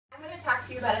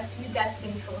to you about a few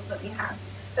dusting tools that we have.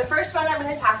 The first one I'm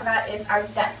going to talk about is our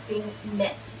dusting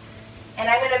mitt. And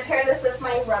I'm going to pair this with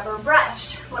my rubber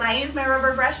brush. When I use my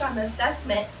rubber brush on this dust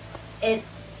mitt, it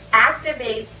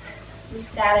activates the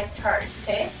static charge,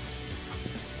 okay?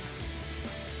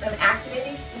 So I'm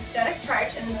activating the static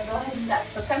charge and I'm going to go ahead and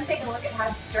dust. So come take a look at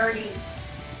how dirty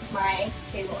my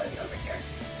table is over here.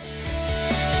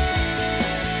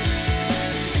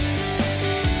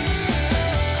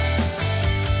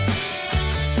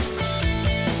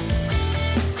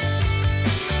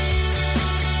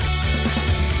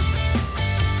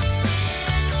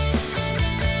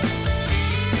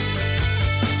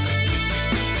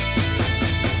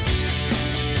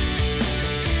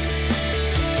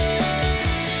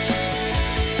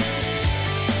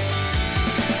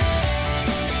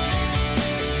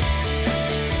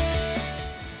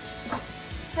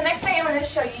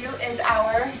 Show you is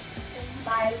our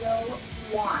Enviro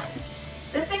wand.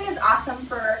 This thing is awesome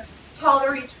for tall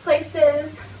to reach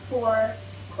places, for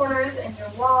corners in your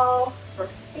wall, for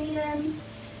fans.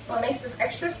 What makes this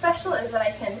extra special is that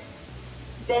I can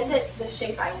bend it to the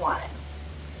shape I want it.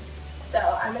 So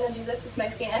I'm going to do this with my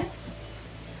fan.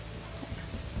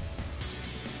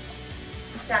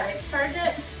 Static charge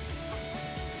it.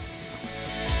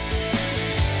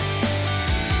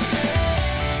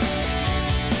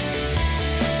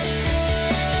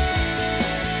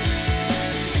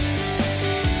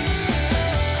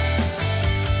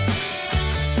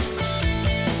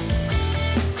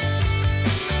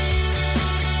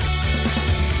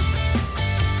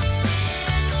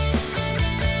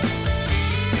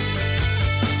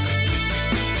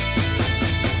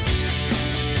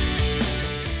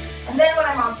 And then when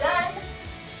I'm all done,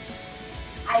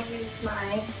 I use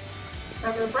my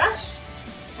rubber brush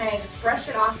and I just brush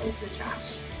it off into the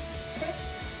trash. Okay?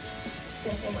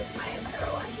 Same thing with my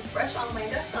Enviro one. Just brush all my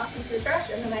dust off into the trash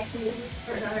and then I can use this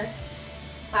for another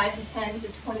 5 to 10 to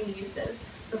 20 uses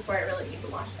before I really need to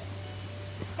wash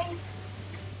it. Okay.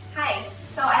 Hi,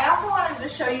 so I also wanted to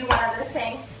show you one other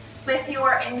thing. With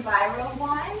your Enviro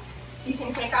wand, you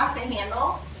can take off the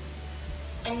handle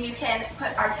and you can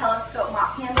put our telescope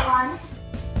mop handle on.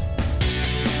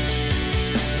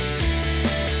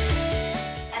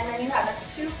 And then you have a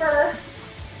super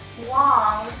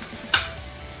long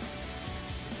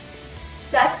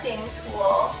dusting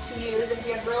tool to use if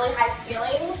you have really high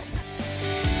ceilings